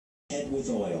Head with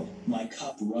oil, my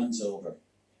cup runs over.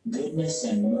 Goodness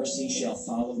and mercy shall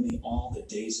follow me all the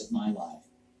days of my life.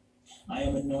 I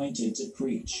am anointed to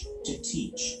preach, to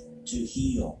teach, to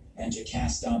heal, and to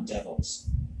cast out devils.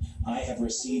 I have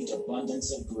received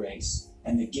abundance of grace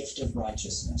and the gift of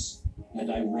righteousness, and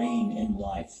I reign in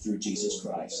life through Jesus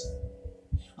Christ.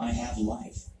 I have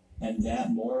life, and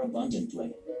that more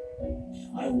abundantly.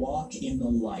 I walk in the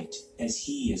light as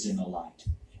he is in the light,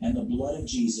 and the blood of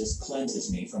Jesus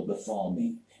cleanses me from befall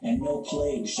me, and no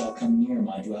plague shall come near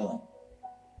my dwelling.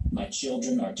 My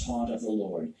children are taught of the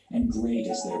Lord, and great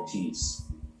is their peace.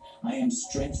 I am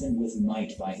strengthened with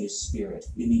might by his Spirit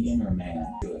in the inner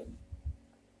man. Good.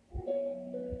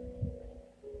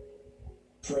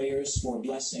 Prayers for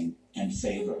blessing and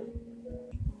favor.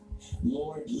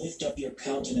 Lord, lift up your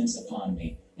countenance upon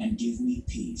me, and give me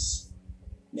peace.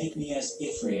 Make me as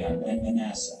Ephraim and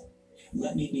Manasseh.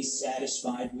 Let me be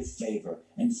satisfied with favor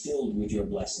and filled with your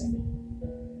blessing.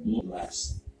 Lord,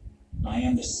 bless. I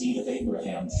am the seed of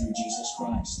Abraham through Jesus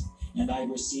Christ, and I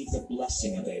receive the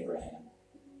blessing of Abraham.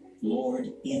 Lord,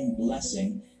 in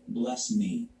blessing, bless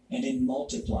me, and in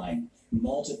multiplying,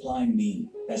 multiply me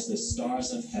as the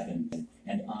stars of heaven,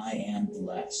 and I am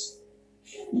blessed.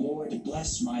 Lord,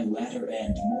 bless my latter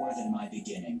end more than my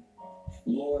beginning.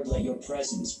 Lord, let your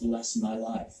presence bless my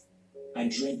life. I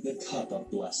drink the cup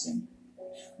of blessing.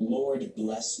 Lord,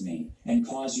 bless me, and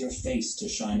cause your face to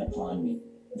shine upon me,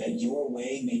 that your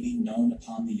way may be known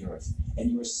upon the earth,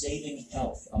 and your saving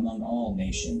health among all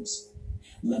nations.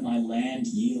 Let my land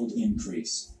yield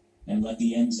increase, and let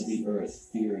the ends of the earth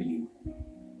fear you.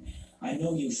 I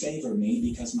know you favor me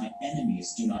because my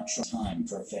enemies do not try time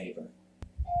for favor.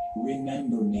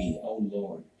 Remember me, O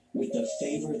Lord, with the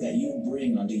favor that you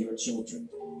bring unto your children,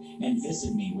 and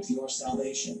visit me with your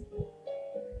salvation.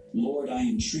 Lord, I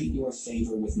entreat your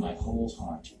favor with my whole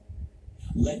heart.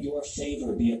 Let your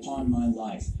favor be upon my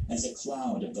life as a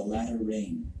cloud of the latter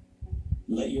rain.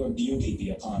 Let your beauty be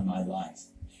upon my life,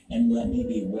 and let me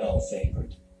be well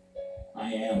favored.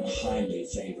 I am highly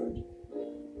favored.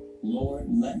 Lord,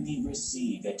 let me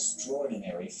receive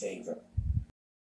extraordinary favor.